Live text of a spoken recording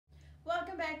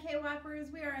Welcome back, K-Whoppers.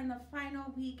 We are in the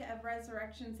final week of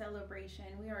Resurrection celebration.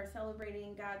 We are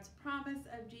celebrating God's promise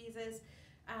of Jesus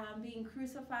being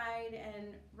crucified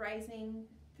and rising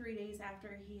 3 days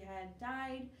after he had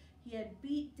died. He had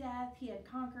beat death. He had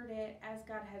conquered it, as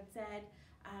God had said.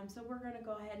 So we're going to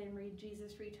go ahead and read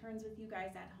Jesus Returns with you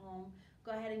guys at home.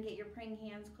 Go ahead and get your praying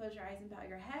hands, close your eyes, and bow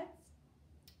your heads.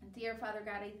 Dear Father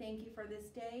God, I thank you for this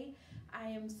day. I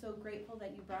am so grateful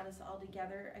that you brought us all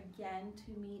together again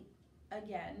to meet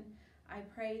again. I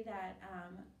pray that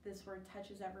this word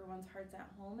touches everyone's hearts at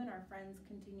home, and our friends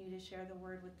continue to share the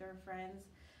word with their friends,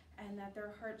 and that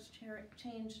their hearts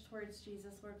change towards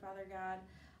Jesus, Lord Father God.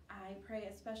 I pray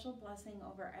a special blessing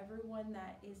over everyone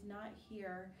that is not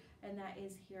here and that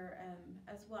is here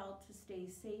as well, to stay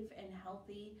safe and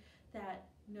healthy, that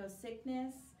no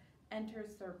sickness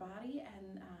enters their body,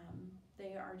 and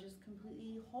they are just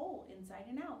completely whole inside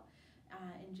and out.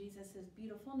 In Jesus'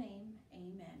 beautiful name,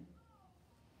 amen.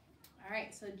 All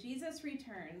right, so Jesus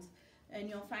returns, and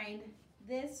you'll find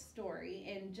this story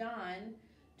in John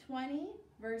 20,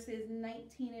 verses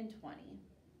 19 and 20.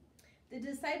 The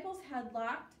disciples had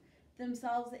locked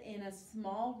themselves in a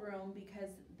small room because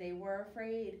they were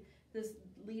afraid the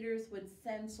leaders would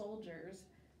send soldiers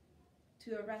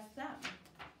to arrest them.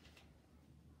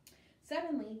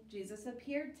 Suddenly, Jesus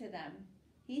appeared to them.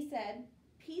 He said,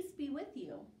 "Peace be with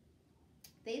you."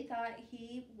 They thought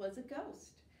he was a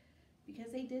ghost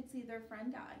because they did see their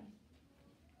friend die.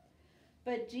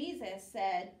 But Jesus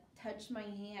said, "Touch my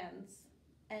hands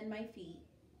and my feet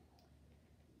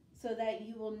so that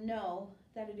you will know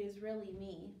that it is really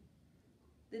me."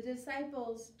 The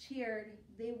disciples cheered.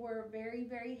 They were very,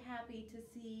 very happy to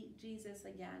see Jesus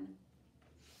again.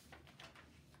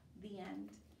 The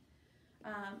end.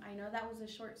 I know that was a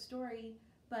short story,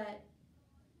 but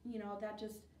that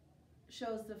just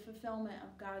shows the fulfillment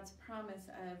of God's promise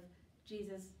of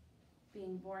Jesus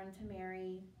being born to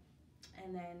Mary,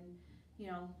 and then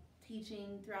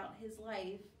teaching throughout his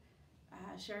life,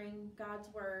 sharing God's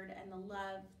word and the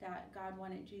love that God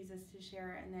wanted Jesus to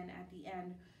share, and then at the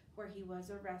end where he was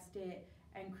arrested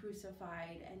and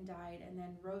crucified and died and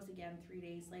then rose again 3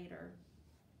 days later.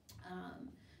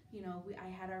 I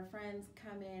had our friends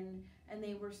come in, and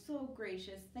they were so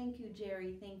gracious. Thank you,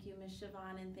 Jerry. Thank you, Miss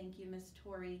Siobhan, and thank you, Miss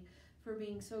Tori, for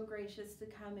being so gracious to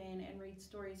come in and read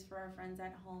stories for our friends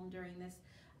at home during this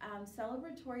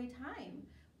celebratory time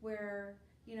where,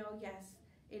 yes,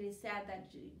 it is sad that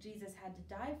Jesus had to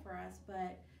die for us,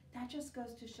 but that just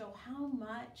goes to show how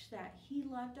much that he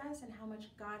loved us and how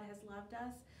much God has loved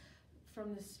us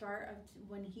from the start of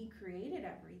when he created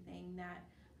everything, that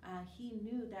he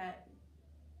knew that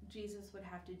Jesus would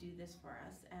have to do this for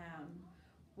us,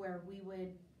 where we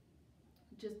would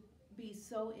just be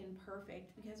so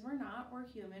imperfect, because we're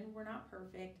human, we're not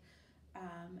perfect,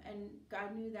 and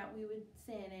God knew that we would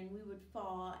sin and we would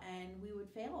fall and we would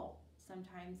fail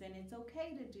sometimes, and it's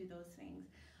okay to do those things,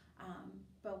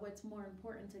 but what's more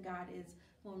important to God is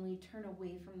when we turn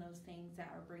away from those things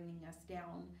that are bringing us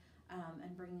down,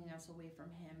 and bringing us away from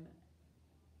him,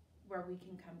 where we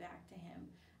can come back to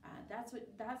him. That's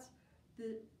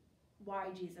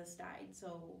why Jesus died.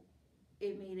 So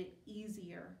it made it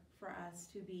easier for us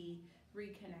to be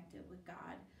reconnected with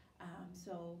God.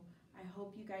 So I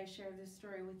hope you guys share this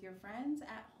story with your friends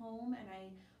at home, and I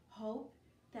hope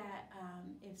that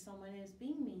if someone is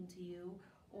being mean to you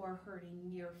or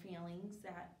hurting your feelings,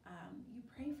 that you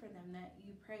pray for them, that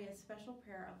you pray a special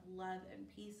prayer of love and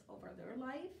peace over their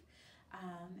life,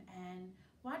 and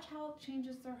watch how it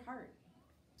changes their heart.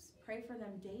 Pray for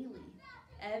them daily,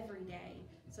 every day.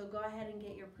 So go ahead and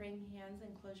get your praying hands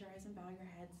and close your eyes and bow your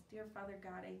heads. Dear Father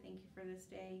God, I thank you for this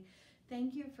day.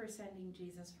 Thank you for sending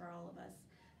Jesus for all of us.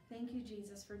 Thank you,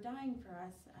 Jesus, for dying for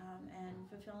us, and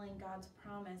fulfilling God's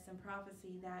promise and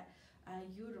prophecy that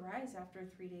you would rise after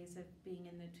 3 days of being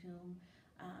in the tomb.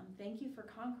 Thank you for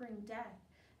conquering death,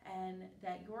 and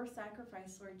that your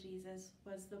sacrifice, Lord Jesus,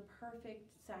 was the perfect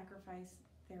sacrifice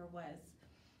there was,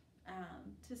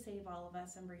 to save all of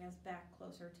us and bring us back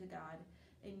closer to God.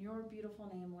 In your beautiful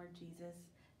name, Lord Jesus,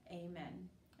 amen.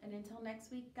 And until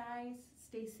next week, guys,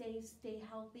 stay safe, stay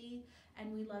healthy,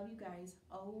 and we love you guys.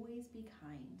 Always be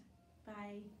kind.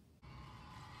 Bye.